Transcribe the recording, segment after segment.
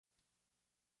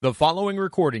The following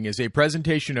recording is a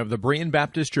presentation of the Berean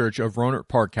Baptist Church of Rohnert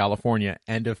Park, California,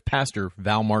 and of Pastor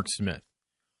Val Mark Smith.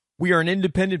 We are an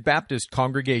independent Baptist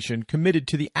congregation committed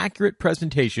to the accurate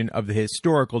presentation of the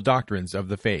historical doctrines of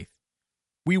the faith.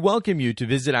 We welcome you to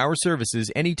visit our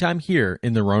services anytime here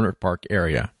in the Rohnert Park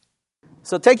area.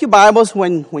 So take your Bibles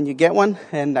when you get one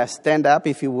and stand up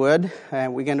if you would.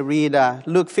 And we're going to read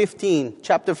Luke 15,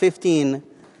 chapter 15.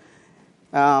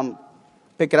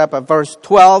 Pick it up at verse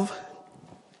 12.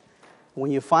 When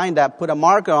you find that, put a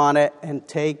marker on it and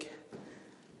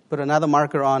put another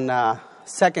marker on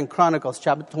 2 Chronicles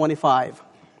chapter 25.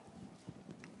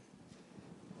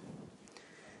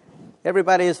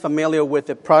 Everybody is familiar with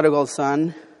the prodigal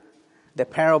son, the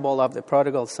parable of the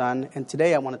prodigal son. And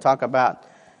today I want to talk about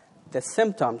the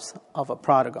symptoms of a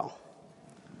prodigal.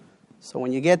 So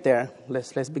when you get there,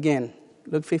 let's begin.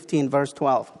 Luke 15, verse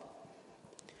 12.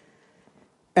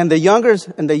 And the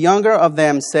younger of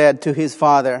them said to his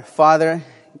father, Father,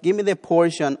 give me the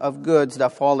portion of goods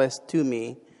that falleth to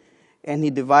me. And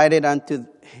he divided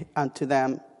unto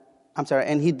them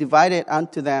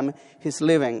his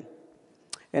living.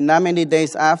 And not many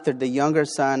days after, the younger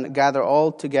son gathered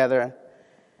all together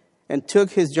and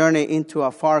took his journey into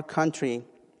a far country,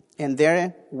 and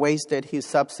there wasted his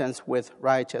substance with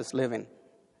righteous living.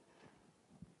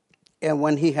 And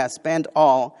when he had spent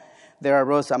all, there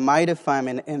arose a mighty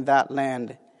famine in that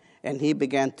land, and he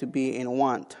began to be in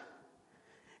want.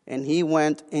 And he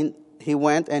went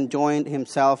and joined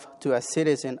himself to a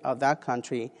citizen of that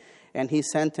country, and he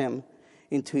sent him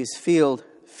into his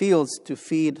fields to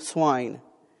feed swine.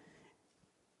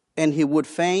 And he would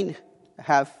fain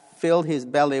have filled his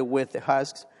belly with the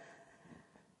husks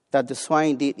that the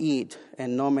swine did eat,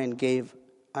 and no man gave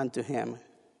unto him.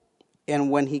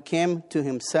 And when he came to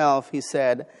himself, he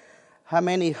said, How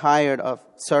many hired of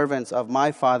servants of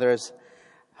my father's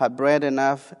have bread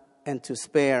enough and to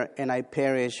spare, and I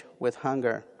perish with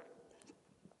hunger?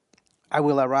 I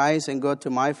will arise and go to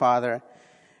my father,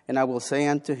 and I will say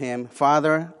unto him,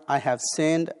 Father, I have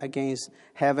sinned against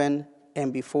heaven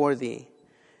and before thee,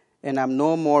 and am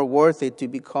no more worthy to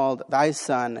be called thy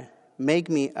son. Make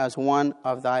me as one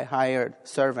of thy hired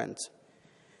servants.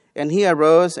 And he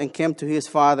arose and came to his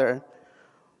father.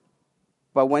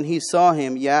 But when he saw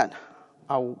him yet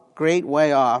a great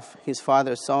way off, his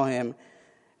father saw him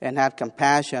and had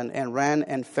compassion, and ran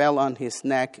and fell on his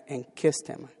neck and kissed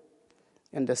him.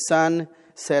 And the son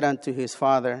said unto him,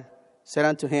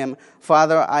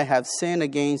 Father, I have sinned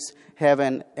against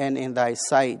heaven and in thy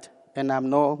sight, and am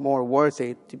no more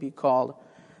worthy to be called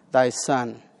thy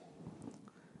son.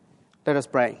 Let us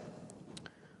pray.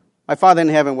 My Father in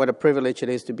heaven, what a privilege it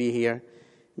is to be here,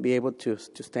 be able to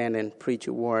stand and preach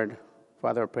your word.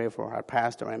 Father, I pray for our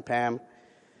pastor and Pam.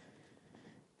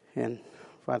 And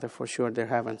Father, for sure they're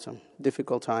having some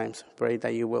difficult times. Pray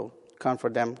that you will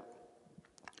comfort them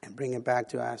and bring it back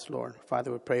to us, Lord.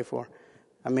 Father, we pray for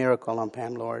a miracle on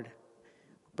Pam, Lord.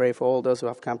 Pray for all those who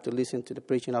have come to listen to the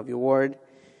preaching of your word.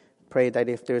 Pray that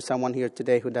if there's someone here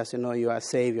today who doesn't know you as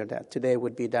Savior, that today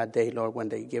would be that day, Lord, when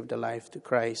they give their life to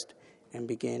Christ and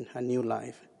begin a new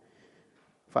life.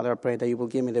 Father, I pray that you will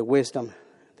give me the wisdom,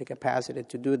 the capacity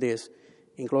to do this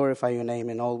and glorify your name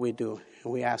in all we do.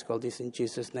 And we ask all this in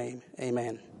Jesus' name.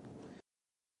 Amen.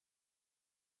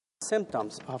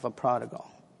 Symptoms of a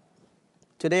prodigal.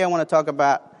 Today I want to talk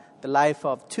about the life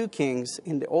of two kings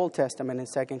in the Old Testament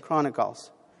in 2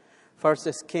 Chronicles. First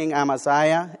is King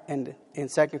Amaziah in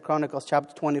 2 Chronicles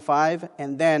chapter 25,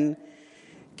 and then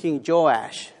King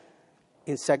Joash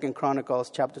in 2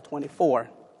 Chronicles chapter 24.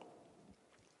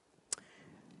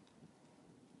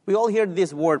 We all hear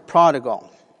this word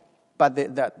prodigal, but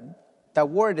that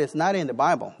word is not in the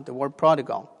Bible, the word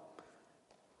prodigal.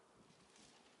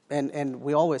 And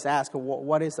we always ask,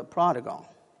 what is a prodigal?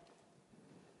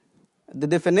 The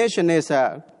definition is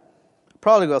a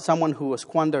prodigal, someone who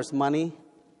squanders money,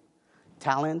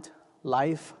 talent,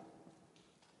 life,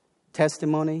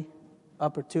 testimony,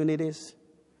 opportunities,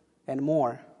 and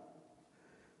more.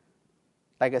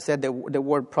 Like I said, the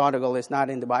word prodigal is not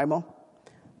in the Bible,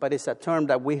 but it's a term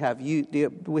that we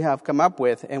have come up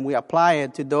with, and we apply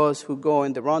it to those who go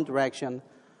in the wrong direction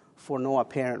for no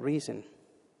apparent reason.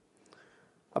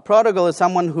 A prodigal is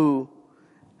someone who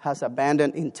has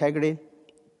abandoned integrity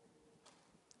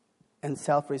and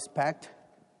self-respect.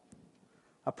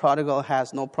 A prodigal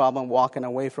has no problem walking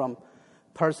away from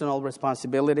personal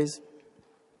responsibilities.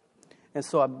 And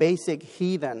so a basic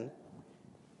heathen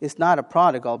is not a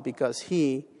prodigal because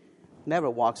he never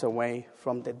walks away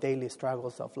from the daily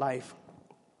struggles of life.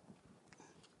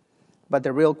 But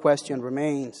the real question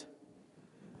remains,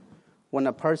 when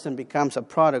a person becomes a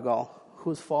prodigal,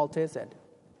 whose fault is it?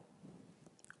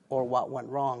 or what went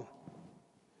wrong.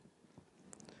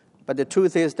 But the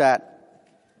truth is that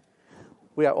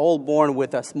we are all born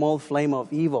with a small flame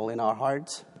of evil in our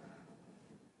hearts.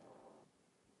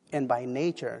 And by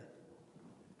nature,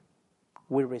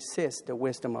 we resist the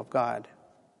wisdom of God.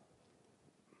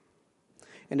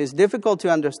 And it's difficult to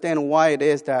understand why it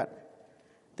is that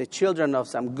the children of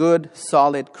some good,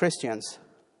 solid Christians,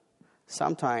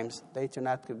 sometimes they turn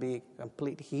out to be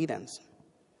complete heathens.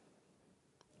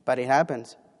 But it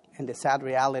happens. And the sad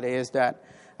reality is that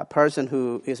a person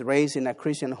who is raised in a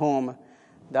Christian home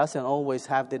doesn't always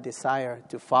have the desire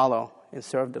to follow and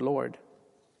serve the Lord.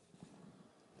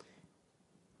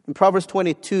 In Proverbs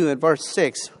 22 and verse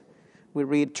 6, we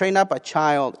read, "Train up a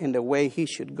child in the way he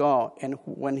should go, and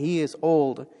when he is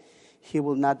old, he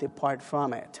will not depart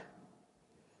from it."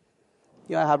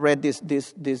 You know, I have read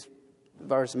this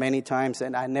verse many times,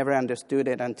 and I never understood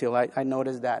it until I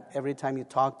noticed that every time you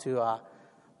talk to a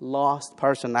lost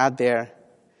person out there,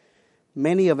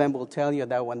 many of them will tell you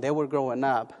that when they were growing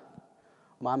up,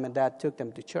 mom and dad took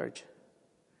them to church.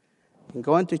 And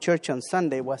going to church on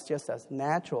Sunday was just as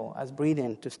natural as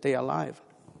breathing to stay alive.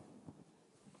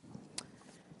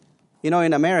 You know,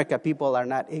 in America, people are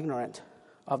not ignorant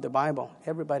of the Bible.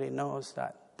 Everybody knows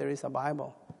that there is a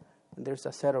Bible. And there's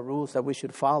a set of rules that we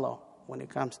should follow when it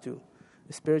comes to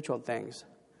spiritual things.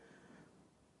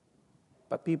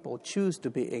 But people choose to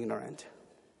be ignorant.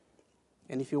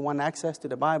 And if you want access to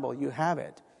the Bible, you have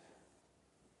it.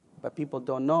 But people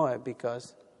don't know it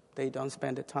because they don't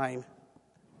spend the time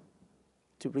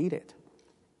to read it.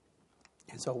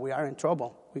 And so we are in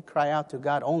trouble. We cry out to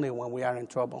God only when we are in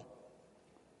trouble.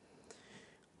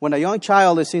 When a young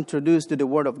child is introduced to the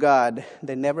Word of God,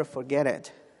 they never forget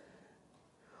it.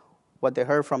 What they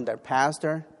heard from their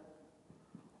pastor,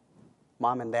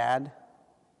 mom and dad,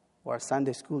 or a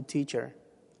Sunday school teacher.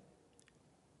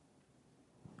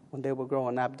 When they were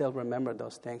growing up, they'll remember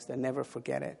those things. They never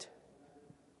forget it.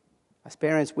 As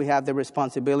parents, we have the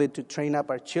responsibility to train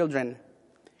up our children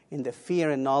in the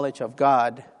fear and knowledge of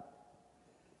God.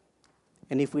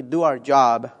 And if we do our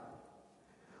job,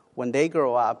 when they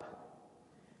grow up,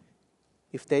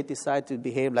 if they decide to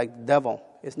behave like the devil,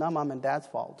 it's not mom and dad's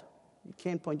fault. You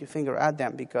can't point your finger at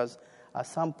them because at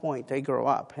some point they grow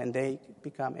up and they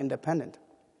become independent.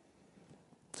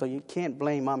 So you can't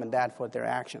blame mom and dad for their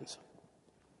actions.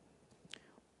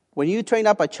 When you train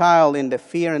up a child in the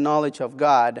fear and knowledge of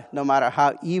God, no matter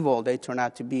how evil they turn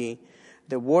out to be,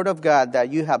 the Word of God that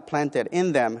you have planted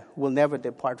in them will never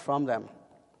depart from them.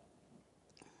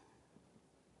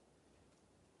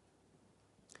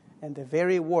 And the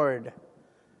very Word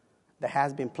that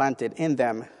has been planted in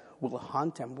them will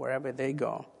haunt them wherever they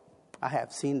go. I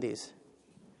have seen these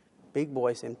big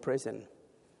boys in prison.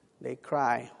 They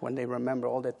cry when they remember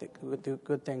all the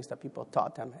good things that people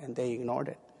taught them, and they ignored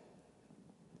it.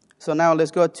 So now let's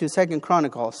go to 2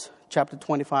 Chronicles chapter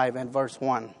 25 and verse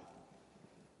 1. I'm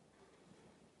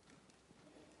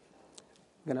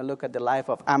going to look at the life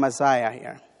of Amaziah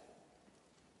here.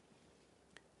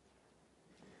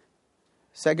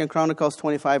 2 Chronicles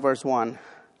 25 verse 1.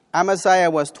 Amaziah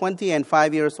was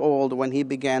 25 years old when he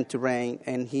began to reign,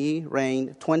 and he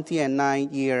reigned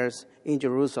 29 years in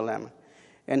Jerusalem.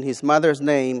 And his mother's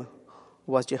name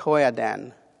was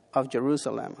Jehoiadan of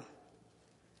Jerusalem.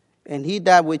 And he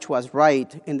did which was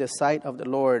right in the sight of the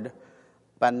Lord,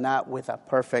 but not with a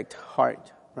perfect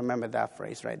heart. Remember that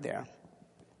phrase right there.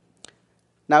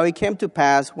 Now it came to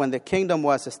pass, when the kingdom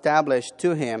was established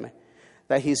to him,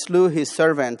 that he slew his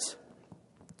servants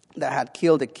that had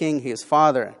killed the king his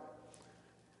father.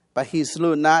 But he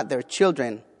slew not their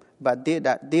children, but did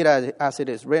as it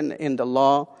is written in the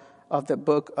law of the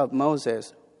book of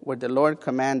Moses, where the Lord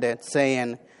commanded,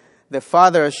 saying, the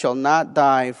fathers shall not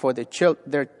die for the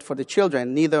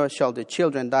children, neither shall the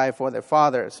children die for their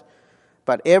fathers,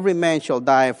 but every man shall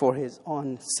die for his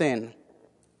own sin.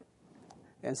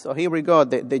 And so here we go.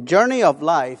 The journey of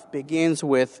life begins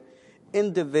with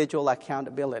individual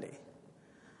accountability.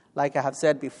 Like I have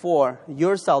said before,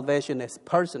 your salvation is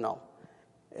personal.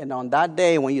 And on that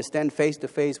day when you stand face to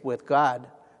face with God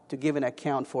to give an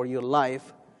account for your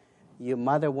life, your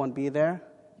mother won't be there,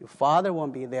 your father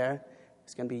won't be there.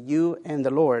 It's going to be you and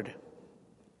the Lord.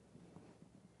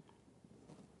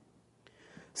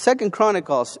 2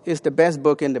 Chronicles is the best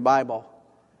book in the Bible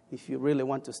if you really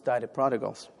want to study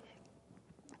prodigals.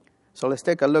 So let's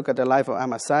take a look at the life of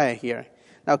Amaziah here.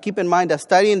 Now keep in mind that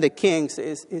studying the kings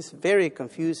is very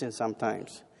confusing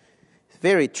sometimes. It's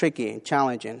very tricky and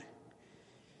challenging.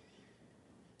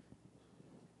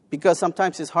 Because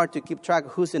sometimes it's hard to keep track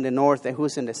of who's in the north and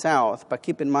who's in the south. But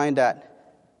keep in mind that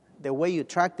the way you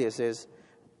track this is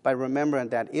by remembering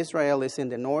that Israel is in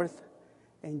the north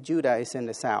and Judah is in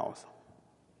the south.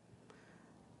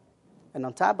 And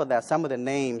on top of that, some of the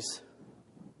names,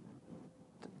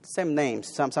 same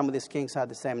names. Some of these kings have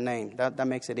the same name. That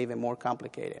makes it even more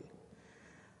complicated.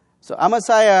 So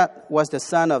Amaziah was the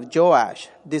son of Joash.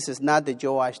 This is not the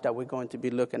Joash that we're going to be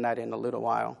looking at in a little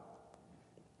while.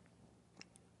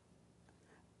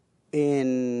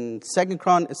 In 2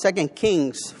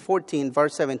 Kings 14,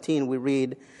 verse 17, we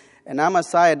read, "And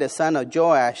Amaziah, the son of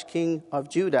Joash, king of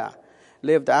Judah,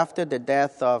 lived after the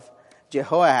death of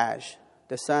Jehoash,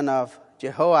 the son of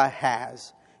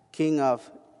Jehoahaz, king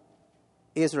of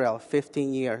Israel,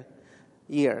 15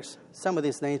 years." Some of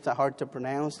these names are hard to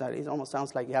pronounce. It almost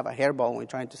sounds like you have a hairball when you're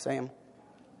trying to say them.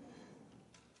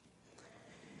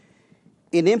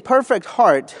 An imperfect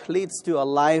heart leads to a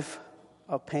life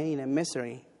of pain and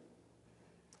misery.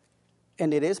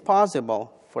 And it is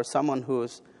possible for someone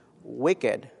who's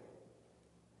wicked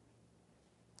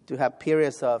to have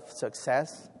periods of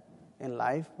success in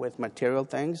life with material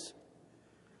things,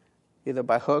 either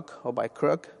by hook or by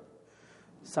crook.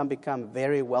 Some become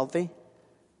very wealthy.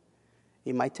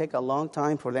 It might take a long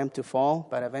time for them to fall,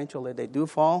 but eventually they do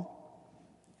fall.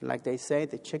 And like they say,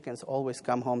 the chickens always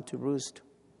come home to roost.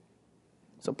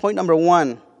 So point number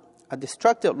one, a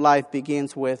destructive life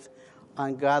begins with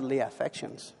ungodly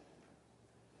affections.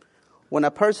 When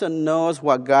a person knows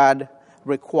what God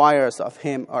requires of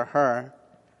him or her,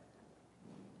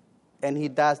 and he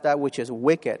does that which is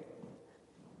wicked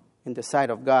in the sight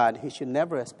of God, he should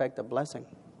never expect a blessing.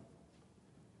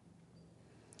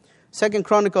 2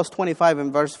 Chronicles 25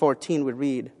 and verse 14 we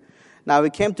read, "Now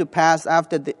it came to pass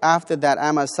after that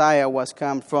Amaziah was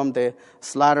come from the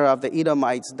slaughter of the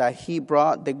Edomites, that he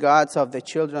brought the gods of the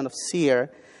children of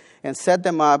Seir and set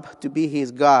them up to be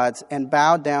his gods, and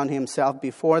bowed down himself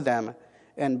before them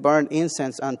and burned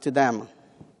incense unto them."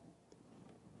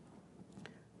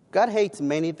 God hates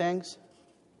many things,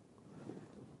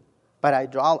 but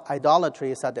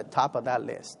idolatry is at the top of that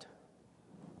list.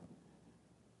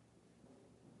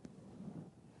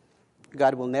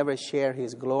 God will never share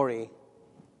his glory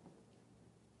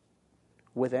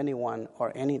with anyone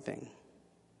or anything.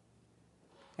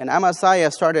 And Amaziah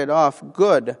started off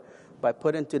good by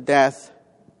putting to death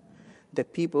the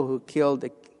people who killed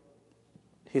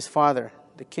his father,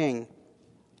 the king,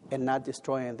 and not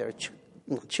destroying their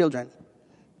children.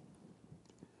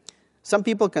 Some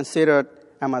people consider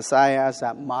Amaziah as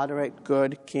a moderate,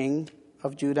 good king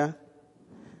of Judah.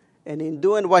 And in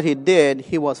doing what he did,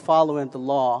 he was following the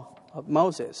law of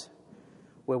Moses,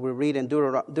 where we read in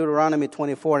Deuteronomy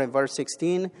 24 and verse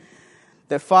 16,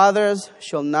 "The fathers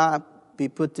shall not be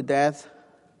put to death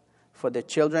for the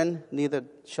children, neither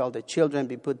shall the children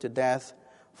be put to death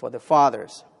for the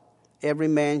fathers. Every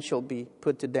man shall be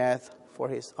put to death for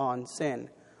his own sin."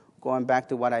 Going back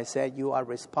to what I said, you are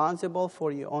responsible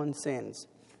for your own sins.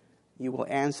 You will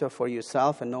answer for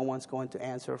yourself, and no one's going to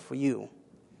answer for you.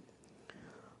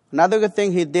 Another good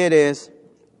thing he did is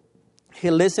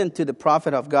he listened to the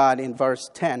prophet of God in verse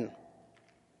 10.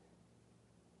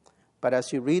 But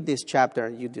as you read this chapter,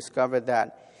 you discover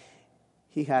that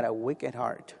he had a wicked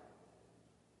heart.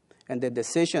 And the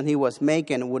decision he was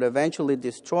making would eventually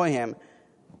destroy him.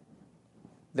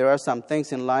 There are some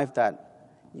things in life that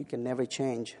you can never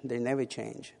change. They never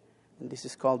change. And this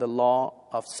is called the law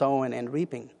of sowing and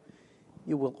reaping.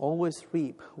 You will always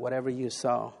reap whatever you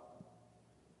sow.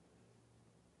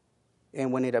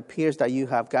 And when it appears that you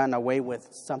have gotten away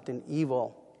with something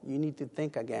evil, you need to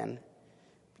think again,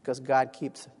 because God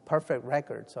keeps perfect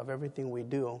records of everything we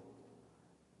do.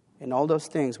 And all those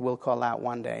things will call out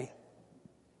one day.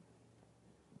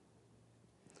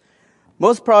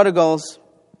 Most prodigals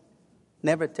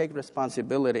never take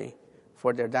responsibility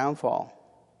for their downfall.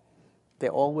 They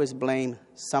always blame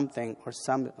something or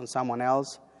someone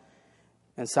else.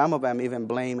 And some of them even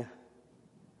blame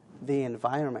the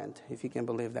environment, if you can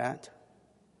believe that.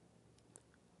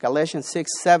 Galatians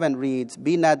 6:7 reads,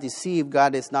 "Be not deceived,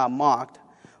 God is not mocked.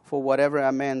 For whatever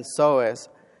a man soweth,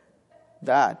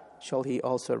 that shall he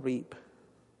also reap."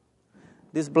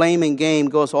 This blaming game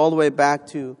goes all the way back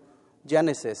to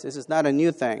Genesis. This is not a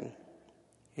new thing.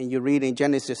 And you read in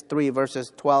Genesis 3,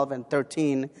 verses 12 and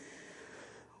 13,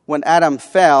 when Adam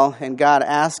fell and God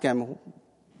asked him,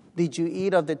 "Did you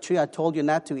eat of the tree I told you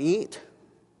not to eat?"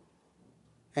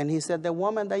 And he said, "The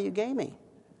woman that you gave me,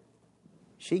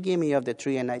 she gave me of the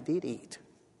tree and I did eat."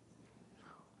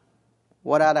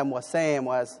 What Adam was saying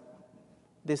was,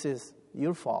 this is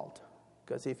your fault.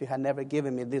 Because if you had never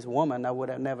given me this woman, I would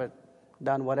have never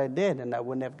done what I did, and I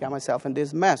wouldn't have got myself in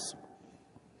this mess.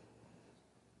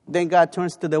 Then God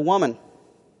turns to the woman,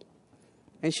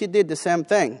 and she did the same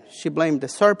thing. She blamed the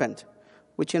serpent,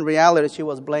 which in reality she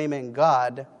was blaming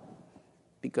God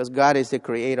because God is the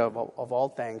creator of all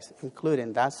things,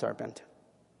 including that serpent.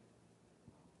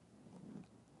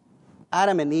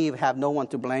 Adam and Eve have no one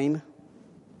to blame.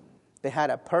 They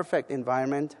had a perfect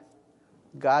environment.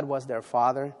 God was their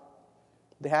father.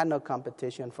 They had no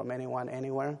competition from anyone,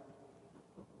 anywhere.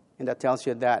 And that tells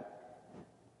you that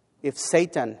if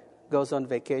Satan goes on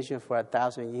vacation for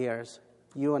 1,000 years,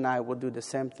 you and I will do the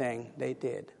same thing they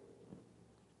did.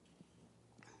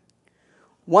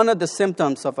 One of the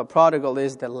symptoms of a prodigal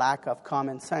is the lack of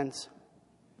common sense.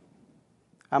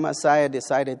 Amaziah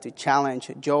decided to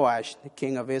challenge Joash, the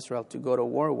king of Israel, to go to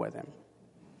war with him.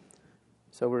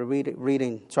 So we're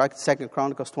reading 2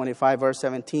 Chronicles 25, verse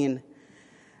 17.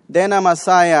 Then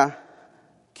Amaziah,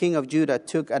 king of Judah,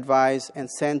 took advice and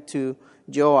sent to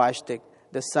Joash,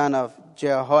 the son of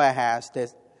Jehoahaz,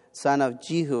 the son of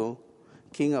Jehu,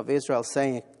 king of Israel,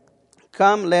 saying,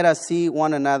 "Come, let us see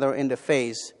one another in the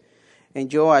face."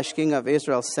 And Joash, king of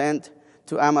Israel, sent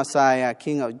to Amaziah,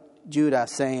 king of Judah,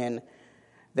 saying,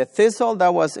 "The thistle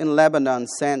that was in Lebanon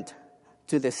sent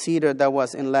to the cedar that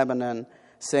was in Lebanon,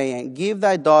 saying, Give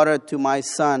thy daughter to my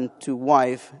son to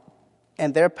wife.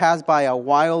 And there passed by a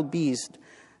wild beast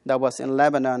that was in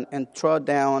Lebanon, and trod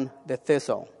down the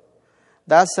thistle.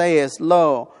 Thou sayest,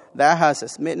 Lo, thou hast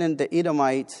smitten the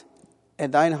Edomites,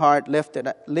 and thine heart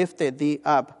lifted thee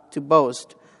up to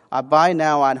boast. Abide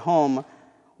now at home.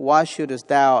 Why shouldest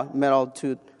thou meddle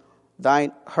to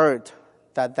thine hurt,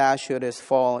 that thou shouldest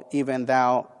fall, even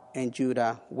thou and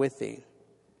Judah with thee?"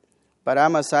 But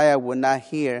Amaziah would not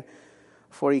hear,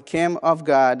 for he came of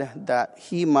God, that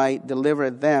he might deliver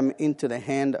them into the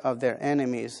hand of their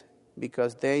enemies,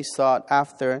 because they sought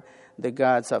after the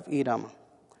gods of Edom.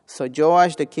 So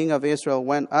Joash, the king of Israel,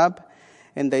 went up,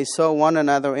 and they saw one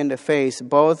another in the face,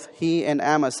 both he and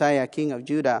Amaziah, king of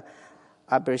Judah,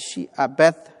 at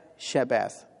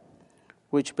Beth-shebeth,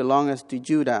 which belongeth to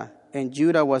Judah. And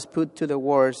Judah was put to the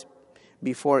wars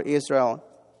before Israel,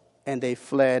 and they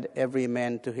fled every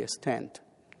man to his tent.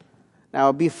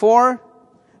 Now, before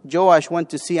Joash went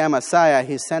to see Amaziah,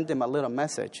 he sent him a little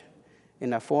message in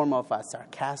the form of a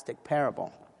sarcastic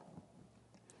parable.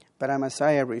 But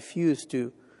Amaziah refused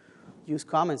to use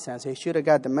common sense. He should have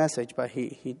got the message, but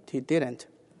he didn't.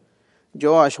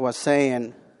 Joash was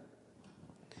saying,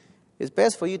 it's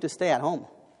best for you to stay at home.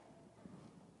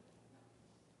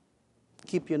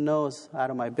 Keep your nose out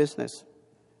of my business,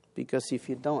 because if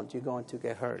you don't, you're going to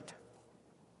get hurt.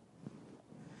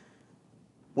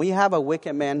 When you have a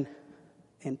wicked man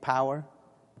in power,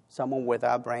 someone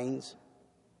without brains,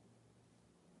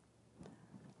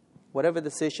 whatever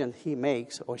decision he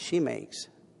makes or she makes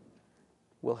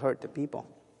will hurt the people.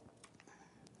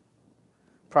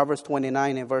 Proverbs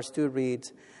 29 and verse 2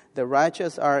 reads,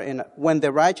 when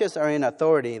the righteous are in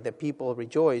authority, the people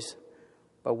rejoice,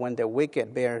 but when the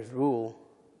wicked bears rule,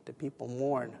 the people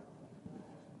mourn.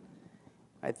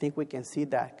 I think we can see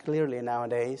that clearly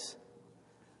nowadays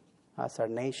as our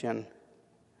nation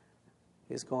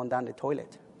is going down the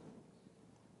toilet.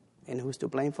 And who's to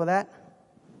blame for that?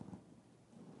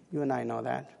 You and I know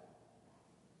that.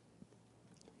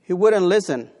 He wouldn't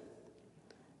listen.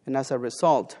 And as a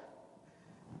result,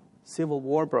 civil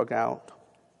war broke out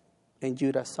and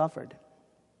Judah suffered.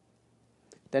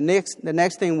 The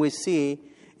next thing we see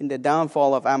in the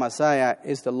downfall of Amaziah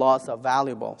is the loss of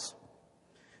valuables.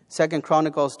 2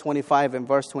 Chronicles 25 and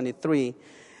verse 23.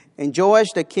 And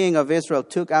Joash the king of Israel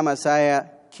took Amaziah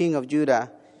king of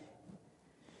Judah,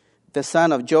 the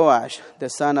son of Joash, the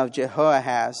son of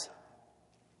Jehoahaz,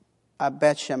 at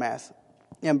Beth-shemeth,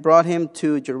 and brought him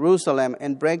to Jerusalem,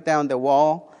 and brake down the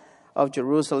wall of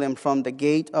Jerusalem from the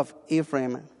gate of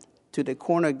Ephraim to the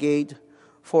corner gate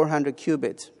 400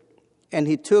 cubits. And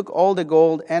he took all the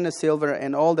gold and the silver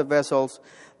and all the vessels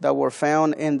that were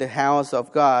found in the house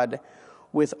of God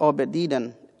with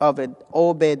Obed-Edom,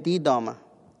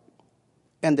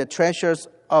 and the treasures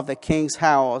of the king's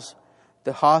house,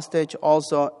 the hostage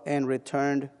also, and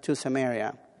returned to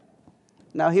Samaria.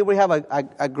 Now here we have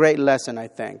a great lesson, I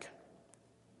think,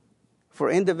 for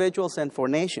individuals and for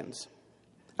nations.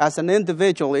 As an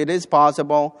individual, it is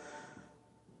possible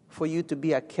for you to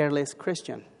be a careless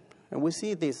Christian. And we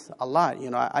see this a lot.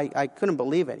 I couldn't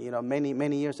believe it.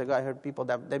 Many years ago, I heard people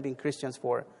that they've been Christians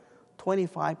for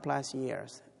 25 plus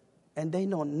years, and they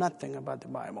know nothing about the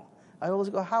Bible. I always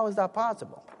go, how is that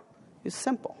possible? It's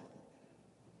simple.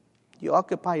 You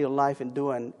occupy your life in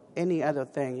doing any other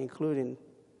thing, including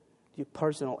your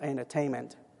personal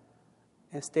entertainment,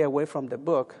 and stay away from the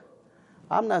book.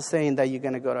 I'm not saying that you're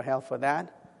going to go to hell for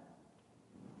that,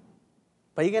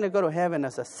 but you're going to go to heaven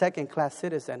as a second-class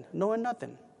citizen, knowing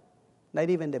nothing,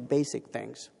 not even the basic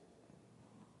things.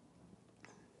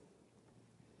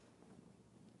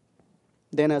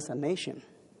 then as a nation.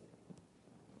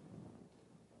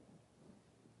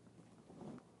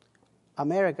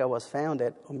 America was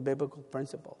founded on biblical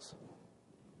principles.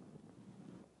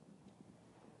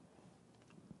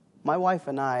 My wife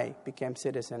and I became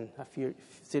citizens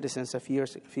a few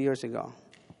years ago.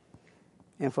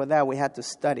 And for that, we had to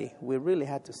study. We really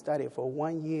had to study for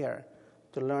 1 year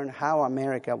to learn how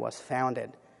America was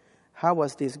founded. How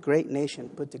was this great nation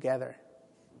put together?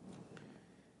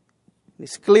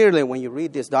 It's clearly, when you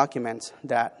read these documents,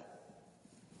 that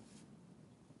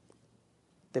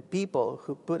the people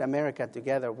who put America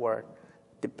together were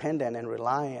dependent and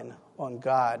relying on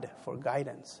God for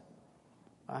guidance.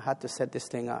 I had to set this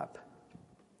thing up.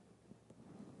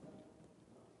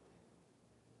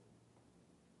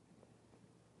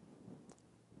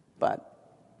 But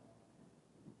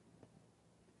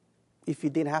if you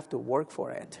didn't have to work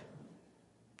for it,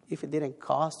 if it didn't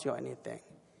cost you anything,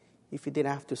 if you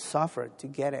didn't have to suffer to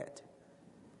get it,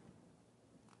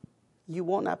 you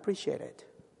won't appreciate it.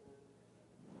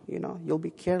 You'll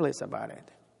be careless about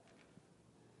it.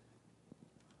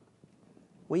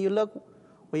 When you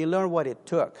learn what it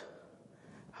took,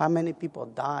 how many people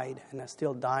died and are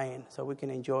still dying so we can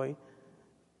enjoy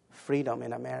freedom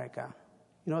in America.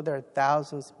 There are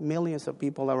thousands, millions of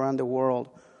people around the world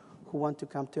who want to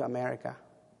come to America.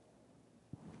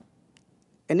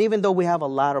 And even though we have a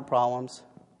lot of problems,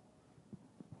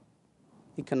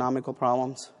 economical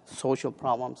problems, social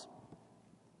problems,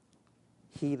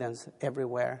 heathens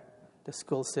everywhere, the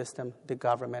school system, the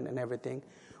government, and everything,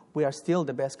 we are still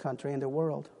the best country in the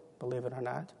world, believe it or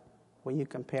not, when you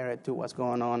compare it to what's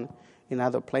going on in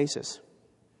other places.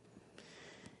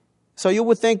 So you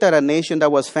would think that a nation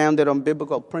that was founded on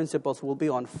biblical principles will be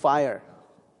on fire,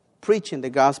 preaching the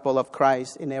gospel of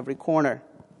Christ in every corner.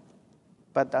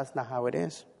 But that's not how it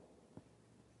is.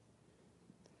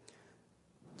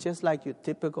 Just like your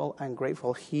typical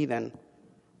ungrateful heathen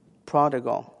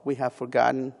prodigal, we have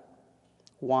forgotten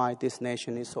why this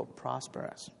nation is so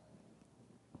prosperous.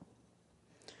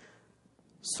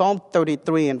 Psalm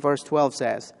 33 and verse 12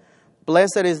 says,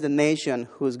 "Blessed is the nation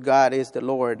whose God is the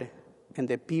Lord, and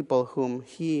the people whom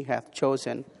he hath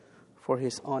chosen for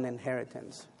his own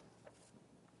inheritance."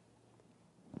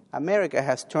 America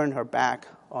has turned her back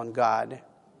on God,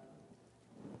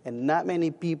 and not many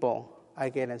people are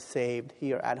getting saved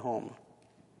here at home.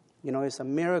 It's a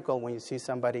miracle when you see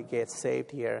somebody get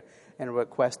saved here and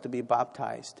request to be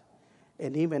baptized.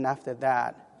 And even after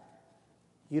that,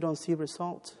 you don't see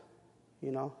results.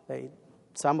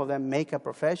 Some of them make a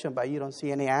profession, but you don't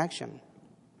see any action.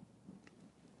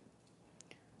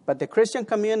 But the Christian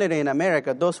community in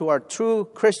America, those who are true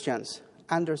Christians,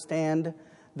 understand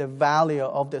the value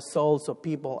of the souls of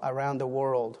people around the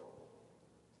world.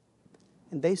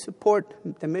 And they support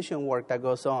the mission work that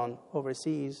goes on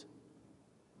overseas.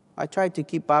 I try to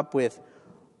keep up with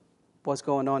what's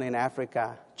going on in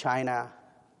Africa, China,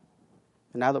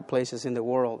 and other places in the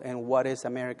world, and what is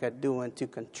America doing to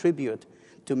contribute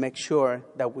to make sure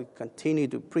that we continue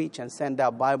to preach and send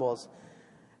out Bibles,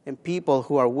 and people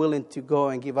who are willing to go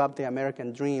and give up the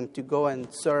American dream, to go and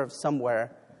serve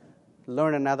somewhere,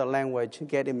 learn another language,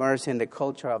 get immersed in the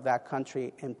culture of that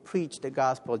country, and preach the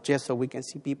gospel just so we can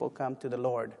see people come to the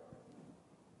Lord.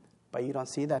 But you don't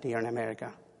see that here in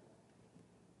America.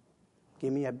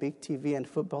 Give me a big TV and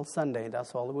football Sunday,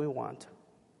 that's all we want.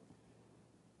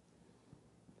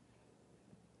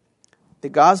 The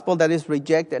gospel that is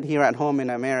rejected here at home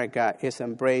in America is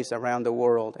embraced around the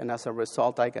world. And as a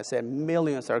result, like I said,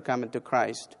 millions are coming to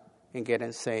Christ and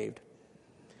getting saved.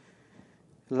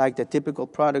 Like the typical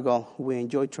prodigal, we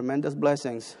enjoy tremendous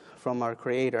blessings from our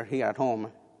Creator here at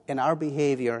home. And our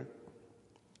behavior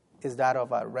is that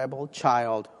of a rebel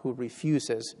child who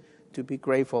refuses to be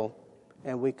grateful.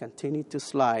 And we continue to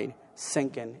slide,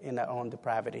 sinking in our own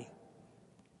depravity.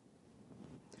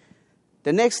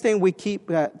 The next thing we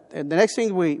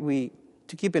to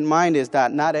keep in mind is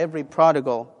that not every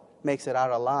prodigal makes it out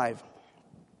alive.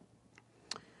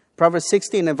 Proverbs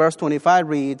 16 and verse 25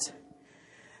 reads,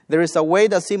 "There is a way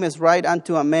that seemeth right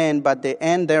unto a man, but the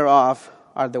end thereof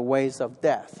are the ways of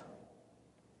death."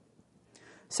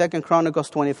 2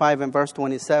 Chronicles 25 and verse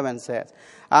 27 says,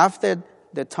 "After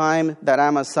the time that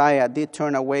Amaziah did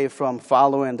turn away from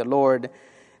following the Lord,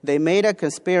 they made a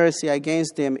conspiracy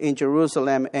against him in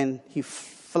Jerusalem, and he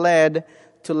fled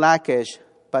to Lachish.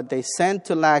 But they sent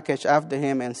to Lachish after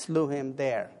him and slew him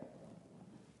there."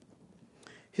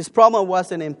 His problem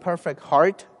was an imperfect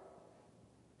heart.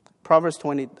 Proverbs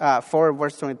 4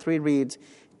 verse 23 reads,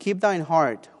 "Keep thine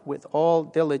heart with all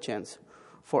diligence,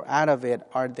 for out of it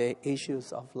are the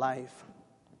issues of life."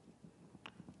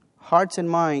 Hearts and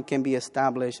mind can be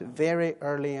established very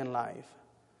early in life.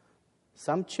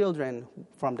 Some children,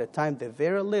 from the time they're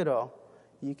very little,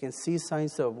 you can see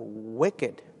signs of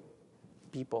wicked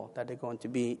people that they're going to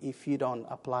be if you don't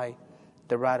apply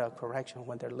the rod of correction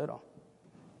when they're little.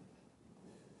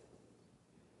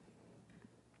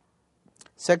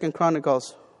 2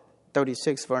 Chronicles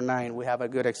 36, verse 9, we have a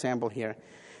good example here.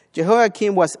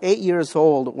 Jehoiakim was 8 years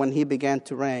old when he began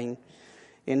to reign,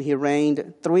 and he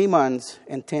reigned 3 months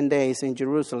and 10 days in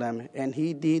Jerusalem, and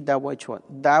he did that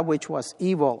which was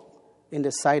evil in the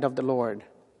sight of the Lord.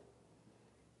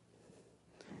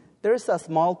 There's a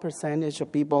small percentage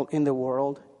of people in the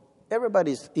world.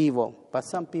 Everybody's evil, but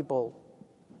some people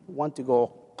want to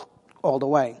go all the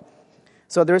way.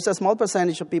 So there's a small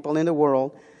percentage of people in the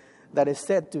world that is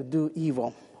said to do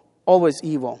evil, always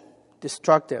evil,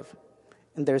 destructive.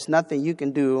 And there's nothing you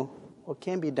can do or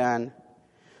can be done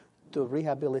to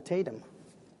rehabilitate them.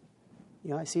 You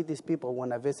know, I see these people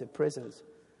when I visit prisons.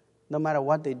 No matter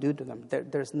what they do to them,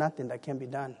 there's nothing that can be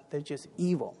done. They're just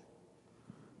evil.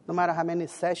 No matter how many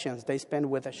sessions they spend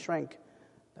with a shrink,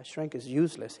 that shrink is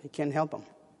useless. He can't help them.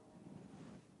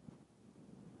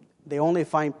 They only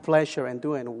find pleasure in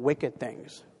doing wicked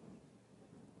things.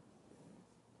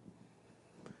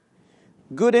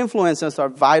 Good influences are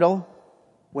vital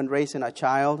when raising a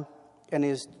child, and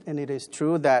it is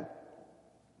true that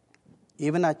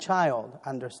even a child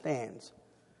understands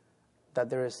that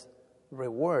there is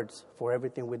rewards for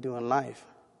everything we do in life.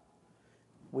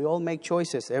 We all make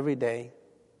choices every day,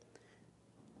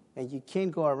 and you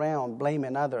can't go around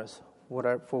blaming others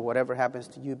for whatever happens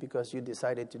to you because you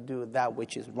decided to do that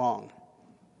which is wrong.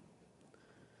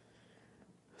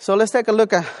 So let's take a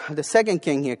look at the second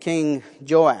king here, King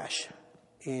Joash.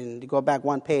 And go back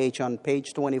one page on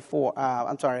page 24.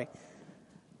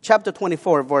 Chapter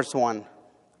 24, verse 1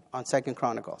 on 2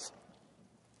 Chronicles.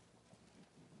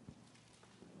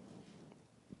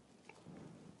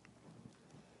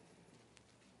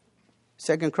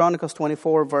 Second Chronicles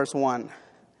 24, verse 1.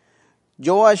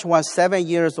 Joash was 7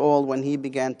 years old when he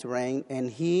began to reign, and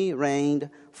he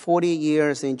reigned 40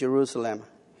 years in Jerusalem.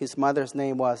 His mother's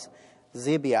name was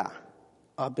Zibiah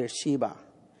of Beersheba.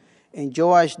 And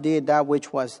Joash did that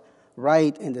which was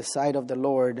right in the sight of the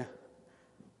Lord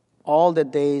all the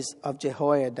days of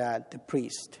Jehoiada the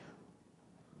priest.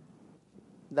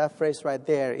 That phrase right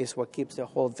there is what keeps the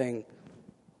whole thing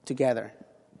together.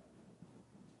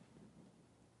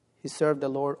 He served the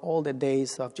Lord all the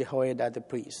days of Jehoiada the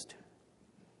priest.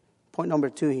 Point number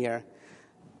 2 here.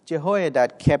 Jehoiada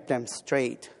kept them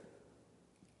straight.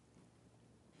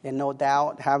 And no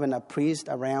doubt having a priest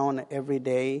around every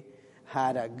day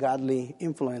had a godly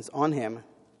influence on him.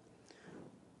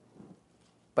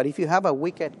 But if you have a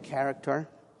wicked character,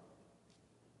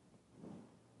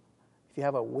 if you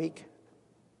have a weak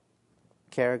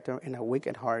character and a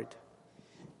wicked heart,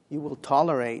 you will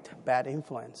tolerate bad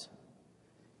influence.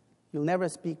 You'll never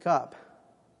speak up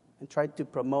and try to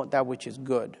promote that which is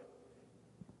good.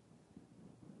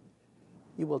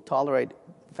 You will tolerate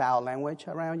foul language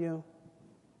around you.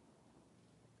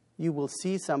 You will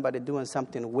see somebody doing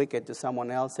something wicked to someone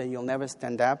else and you'll never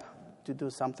stand up to do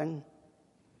something.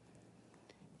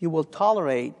 You will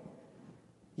tolerate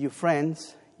your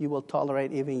friends. You will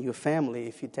tolerate even your family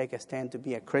if you take a stand to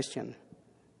be a Christian,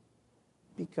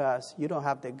 because you don't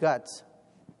have the guts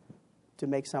to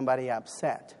make somebody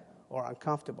upset or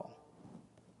uncomfortable.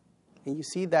 And you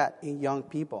see that in young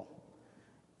people.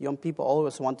 Young people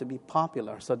always want to be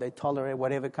popular, so they tolerate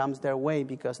whatever comes their way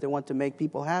because they want to make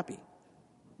people happy,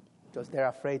 because they're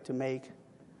afraid to make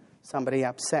somebody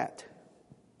upset.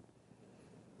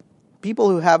 People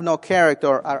who have no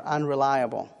character are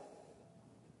unreliable.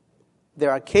 They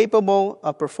are capable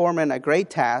of performing a great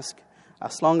task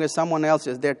as long as someone else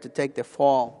is there to take the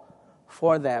fall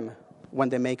for them when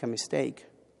they make a mistake.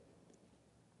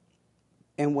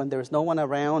 And when there's no one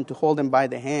around to hold them by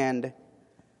the hand,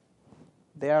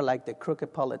 they are like the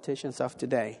crooked politicians of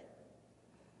today.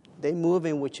 They move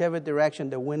in whichever direction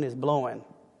the wind is blowing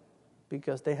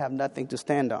because they have nothing to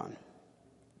stand on.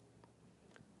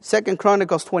 2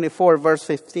 Chronicles 24, verse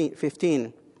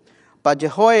 15. But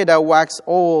Jehoiada waxed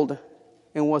old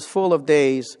and was full of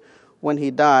days when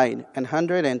he died, and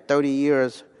 130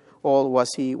 years old was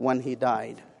he when he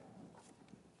died.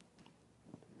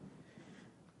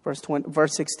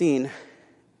 Verse 16.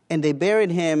 And they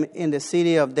buried him in the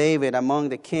city of David among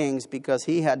the kings, because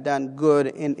he had done good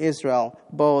in Israel,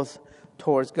 both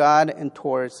towards God and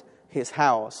towards his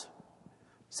house.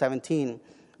 17.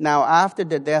 Now after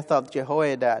the death of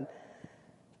Jehoiada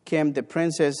came the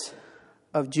princes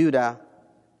of Judah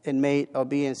and made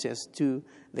obeisances to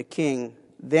the king.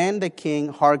 Then the king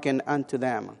hearkened unto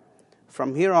them.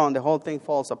 From here on, the whole thing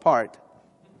falls apart.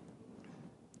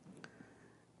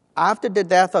 After the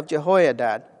death of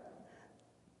Jehoiada,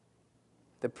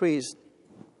 the priest,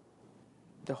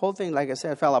 the whole thing, like I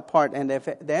said, fell apart. And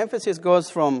the emphasis goes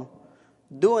from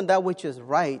doing that which is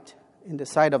right in the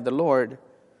sight of the Lord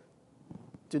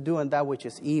to doing that which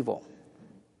is evil.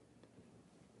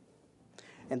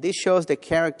 And this shows the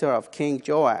character of King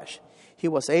Joash. He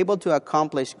was able to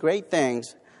accomplish great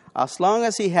things as long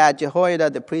as he had Jehoiada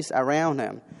the priest around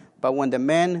him. But when the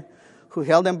men who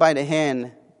held him by the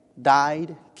hand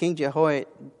died, King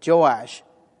Joash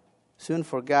soon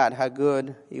forgot how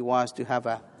good it was to have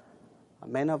a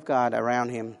man of God around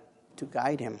him to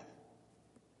guide him.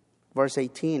 Verse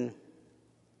 18.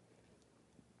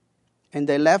 And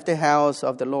they left the house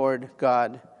of the Lord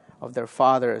God of their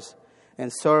fathers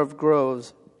and served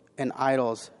groves and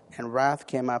idols, and wrath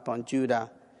came upon Judah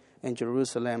and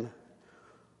Jerusalem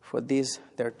for this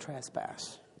their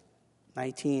trespass.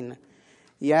 19.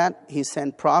 Yet he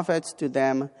sent prophets to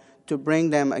them to bring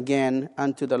them again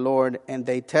unto the Lord, and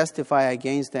they testify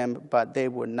against them, but they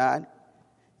would not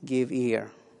give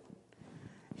ear.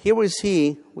 Here we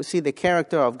see the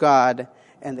character of God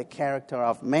and the character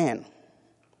of man.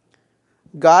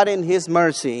 God in his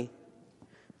mercy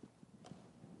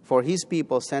for his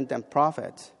people sent them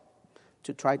prophets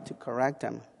to try to correct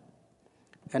them.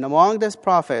 And among these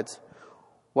prophets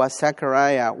was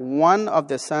Zechariah, one of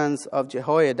the sons of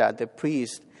Jehoiada the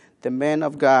priest, the man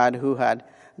of God who had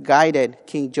guided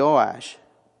King Joash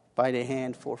by the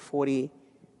hand for 40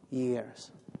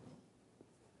 years.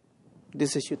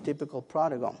 This is your typical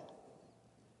prodigal.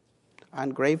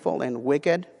 Ungrateful and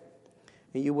wicked.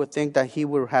 And you would think that he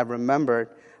would have remembered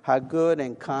how good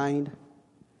and kind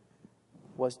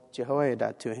was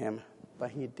Jehoiada to him,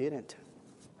 but he didn't.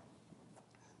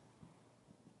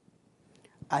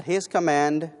 At his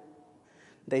command,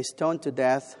 they stoned to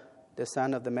death the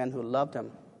son of the man who loved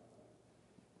him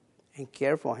and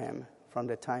cared for him from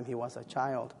the time he was a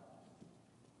child.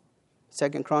 2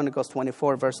 Chronicles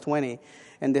 24, verse 20.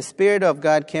 And the Spirit of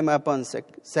God came upon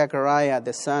Zechariah,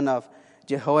 the son of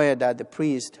Jehoiada, the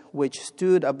priest, which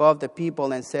stood above the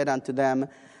people and said unto them,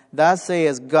 Thus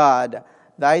saith God,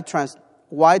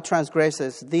 why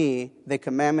transgressest thee the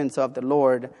commandments of the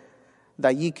Lord,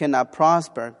 that ye cannot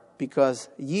prosper? Because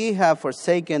ye have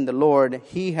forsaken the Lord,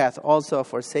 he hath also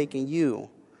forsaken you.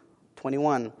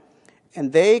 21.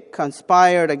 And they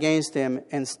conspired against him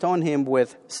and stoned him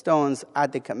with stones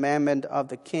at the commandment of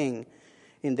the king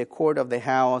in the court of the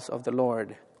house of the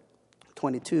Lord.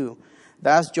 22.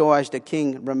 Thus Joash the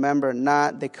king remembered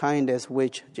not the kindness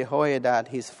which Jehoiada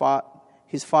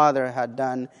his father had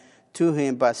done to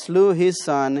him, but slew his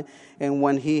son. And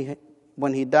when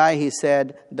he died, he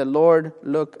said, The Lord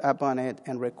look upon it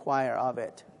and require of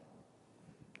it.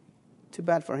 Too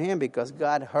bad for him, because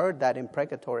God heard that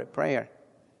imprecatory prayer,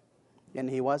 and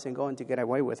he wasn't going to get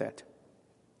away with it.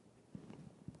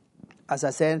 As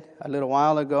I said a little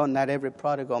while ago, not every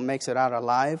prodigal makes it out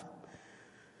alive.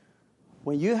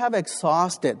 When you have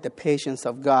exhausted the patience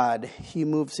of God, he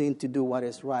moves in to do what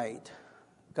is right.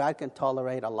 God can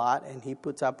tolerate a lot, and he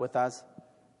puts up with us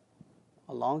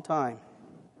a long time.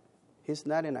 He's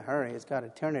not in a hurry. He's got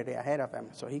eternity ahead of him,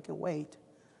 so he can wait.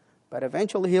 But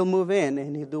eventually he'll move in,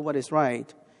 and he'll do what is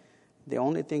right. The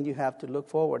only thing you have to look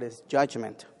forward is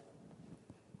judgment.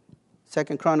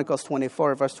 2 Chronicles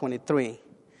 24, verse 23.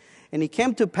 And it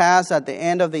came to pass at the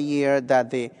end of the year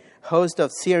that the host of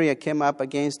Syria came up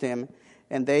against him,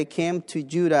 and they came to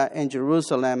Judah and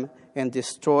Jerusalem and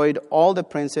destroyed all the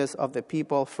princes of the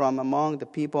people from among the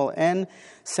people and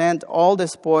sent all the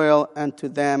spoil unto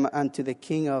them unto the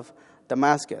king of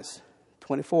Damascus.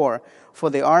 24. For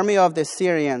the army of the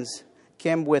Syrians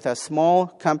came with a small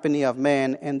company of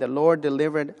men, and the Lord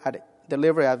delivered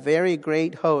a very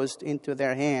great host into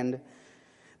their hand,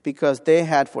 because they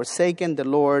had forsaken the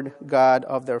Lord God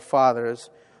of their fathers.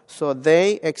 So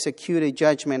they executed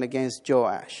judgment against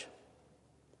Joash.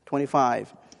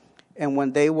 25. And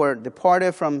when they were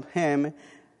departed from him,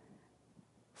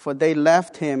 for they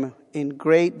left him in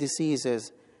great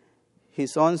diseases,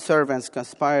 his own servants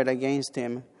conspired against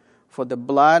him for the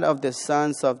blood of the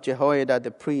sons of Jehoiada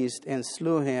the priest, and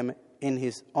slew him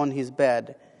on his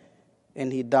bed.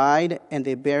 And he died, and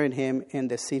they buried him in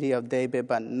the city of David,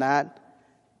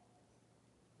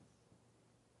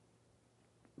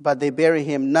 but they buried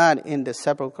him not in the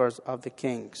sepulchres of the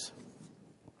kings.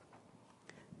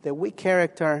 The weak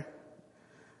character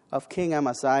of King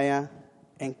Amaziah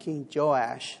and King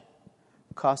Joash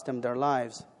cost them their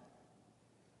lives.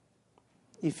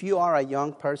 If you are a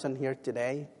young person here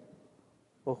today,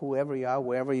 or whoever you are,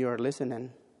 wherever you are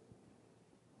listening,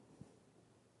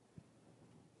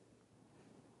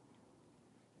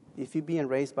 if you're being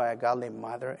raised by a godly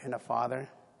mother and a father,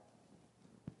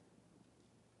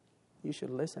 You should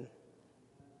listen.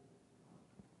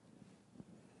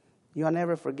 You'll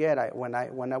never forget, when I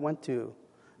went to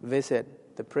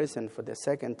visit the prison for the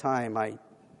second time, I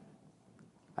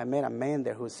met a man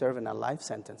there who's serving a life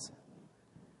sentence.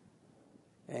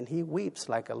 And he weeps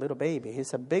like a little baby.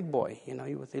 He's a big boy. You know,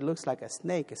 he looks like a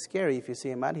snake. It's scary if you see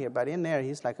him out here. But in there,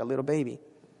 he's like a little baby.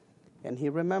 And he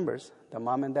remembers the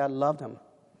mom and dad loved him.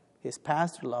 His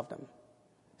pastor loved him.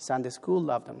 Sunday school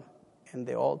loved him. And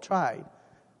they all tried.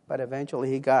 But eventually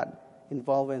he got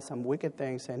involved in some wicked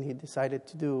things, and he decided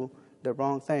to do the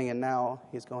wrong thing. And now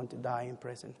he's going to die in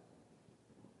prison.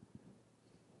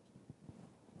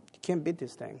 You can't beat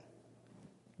this thing.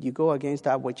 You go against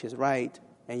that which is right,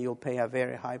 and you'll pay a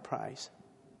very high price.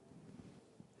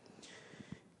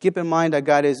 Keep in mind that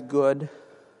God is good.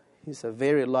 He's a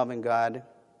very loving God.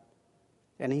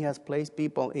 And He has placed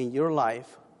people in your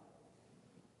life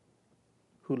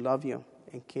who love you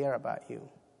and care about you.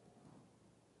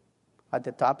 At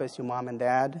the top is your mom and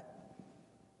dad.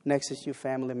 Next is your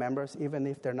family members. Even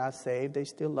if they're not saved, they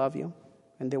still love you,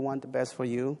 and they want the best for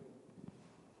you.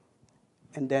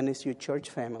 And then it's your church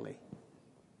family.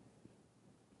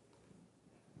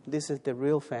 This is the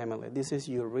real family. This is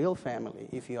your real family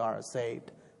if you are a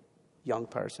saved young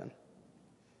person.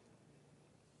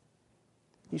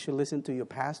 You should listen to your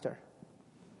pastor.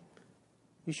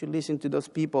 You should listen to those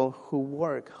people who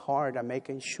work hard at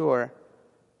making sure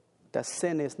that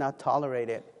sin is not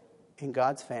tolerated in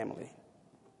God's family.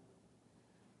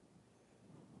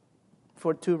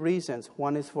 For two reasons.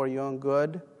 One is for your own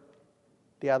good.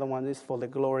 The other one is for the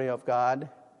glory of God.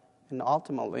 And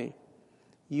ultimately,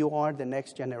 you are the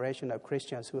next generation of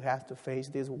Christians who have to face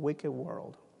this wicked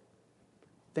world.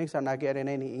 Things are not getting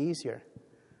any easier.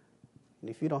 And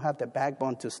if you don't have the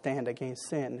backbone to stand against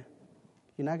sin,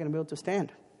 you're not going to be able to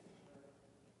stand.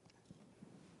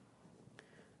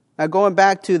 Now, going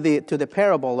back to the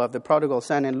parable of the prodigal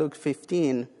son in Luke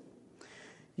 15,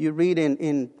 you read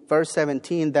in verse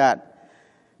 17 that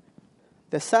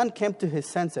the son came to his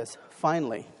senses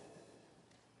finally.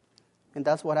 And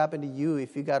that's what happened to you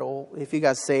if you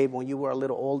got saved when you were a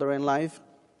little older in life.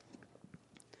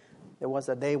 There was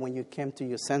a day when you came to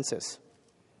your senses.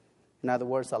 In other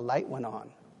words, a light went on.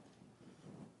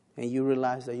 And you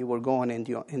realized that you were going in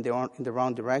the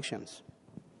wrong directions.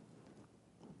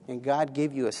 And God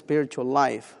gave you a spiritual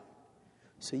life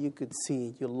so you could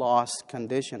see your lost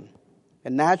condition.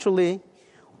 And naturally,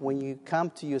 when you come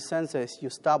to your senses, you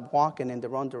stop walking in the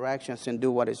wrong directions and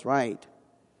do what is right.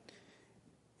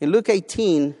 In Luke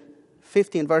 15,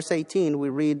 verse 18, we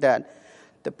read that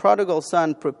the prodigal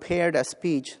son prepared a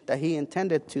speech that he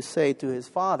intended to say to his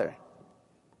father.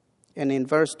 And in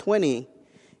verse 20,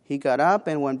 he got up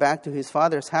and went back to his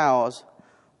father's house.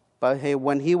 But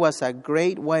when he was a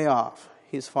great way off,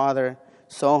 his father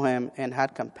saw him and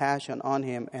had compassion on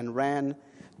him and ran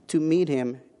to meet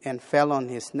him and fell on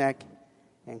his neck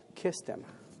and kissed him.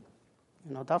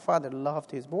 You know, that father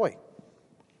loved his boy.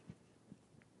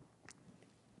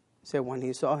 So when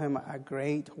he saw him a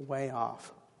great way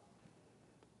off,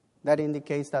 that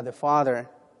indicates that the father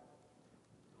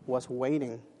was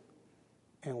waiting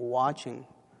and watching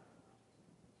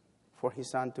for his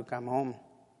son to come home.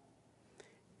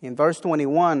 In verse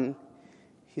 21,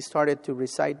 he started to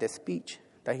recite the speech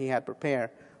that he had prepared,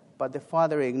 but the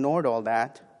father ignored all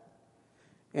that.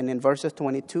 And in verses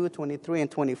 22, 23, and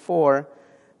 24,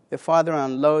 the father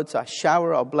unloads a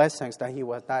shower of blessings that he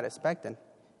was not expecting.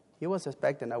 He was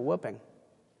expecting a whooping,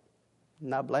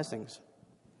 not blessings.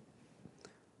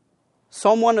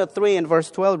 Psalm 103 in verse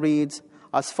 12 reads,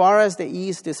 "As far as the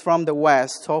east is from the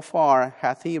west, so far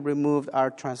hath He removed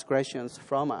our transgressions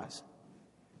from us."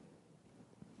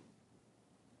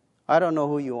 I don't know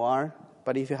who you are,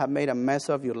 but if you have made a mess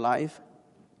of your life,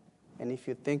 and if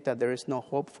you think that there is no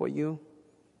hope for you,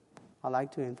 I'd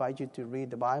like to invite you to read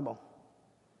the Bible.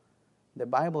 The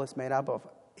Bible is made up of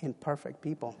imperfect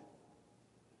people.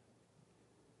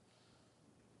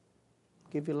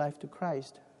 Give your life to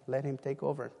Christ. Let Him take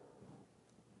over.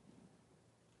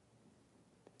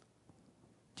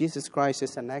 Jesus Christ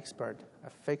is an expert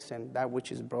at fixing that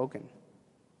which is broken.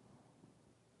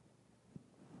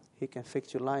 He can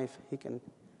fix your life. He can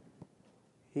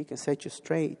set you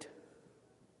straight.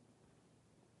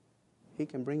 He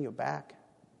can bring you back.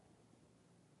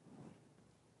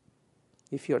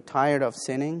 If you're tired of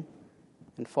sinning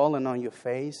and falling on your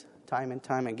face time and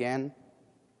time again,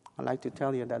 I'd like to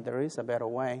tell you that there is a better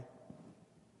way.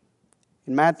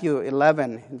 In Matthew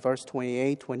 11, in verse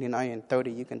 28, 29, and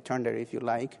 30, you can turn there if you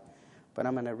like, but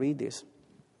I'm going to read this.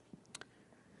 It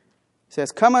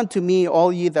says, "Come unto me,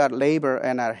 all ye that labor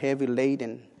and are heavy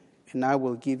laden, and I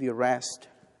will give you rest.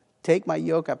 Take my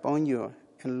yoke upon you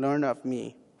and learn of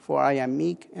me, For I am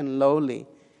meek and lowly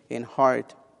in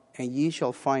heart, and ye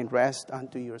shall find rest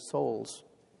unto your souls.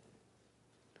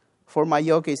 For my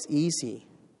yoke is easy,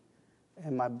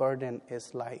 and my burden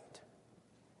is light.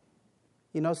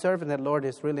 You know, serving the Lord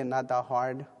is really not that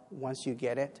hard once you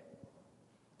get it.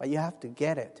 But you have to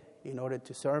get it in order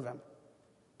to serve Him.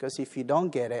 Because if you don't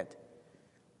get it,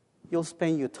 you'll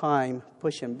spend your time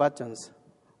pushing buttons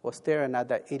or staring at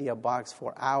that idiot box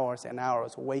for hours and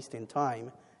hours, wasting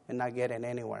time and not getting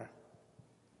anywhere.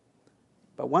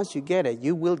 But once you get it,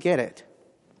 you will get it.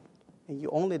 And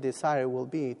your only desire will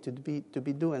be to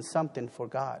be doing something for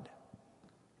God.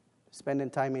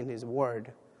 Spending time in His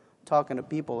Word, talking to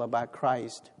people about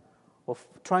Christ, or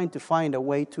trying to find a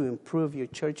way to improve your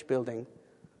church building,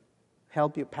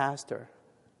 help your pastor.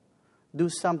 Do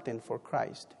something for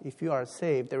Christ. If you are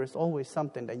saved, there is always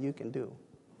something that you can do.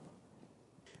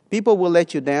 People will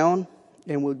let you down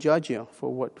and will judge you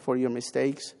for your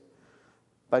mistakes.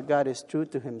 But God is true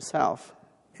to Himself,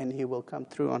 and He will come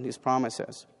through on His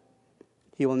promises.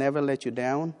 He will never let you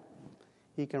down.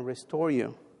 He can restore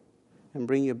you and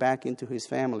bring you back into His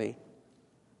family.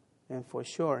 And for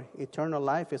sure, eternal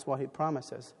life is what He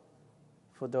promises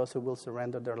for those who will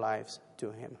surrender their lives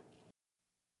to Him.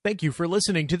 Thank you for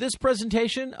listening to this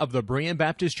presentation of the Berean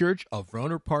Baptist Church of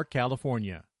Rohnert Park,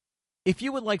 California. If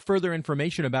you would like further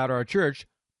information about our church,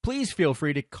 please feel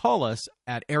free to call us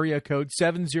at area code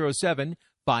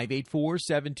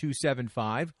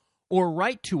 707-584-7275 or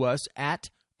write to us at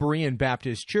Berean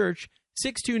Baptist Church,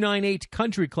 6298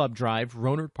 Country Club Drive,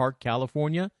 Rohnert Park,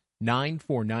 California,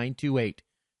 94928.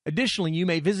 Additionally, you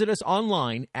may visit us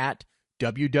online at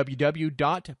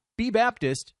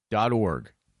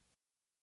www.bbaptist.org.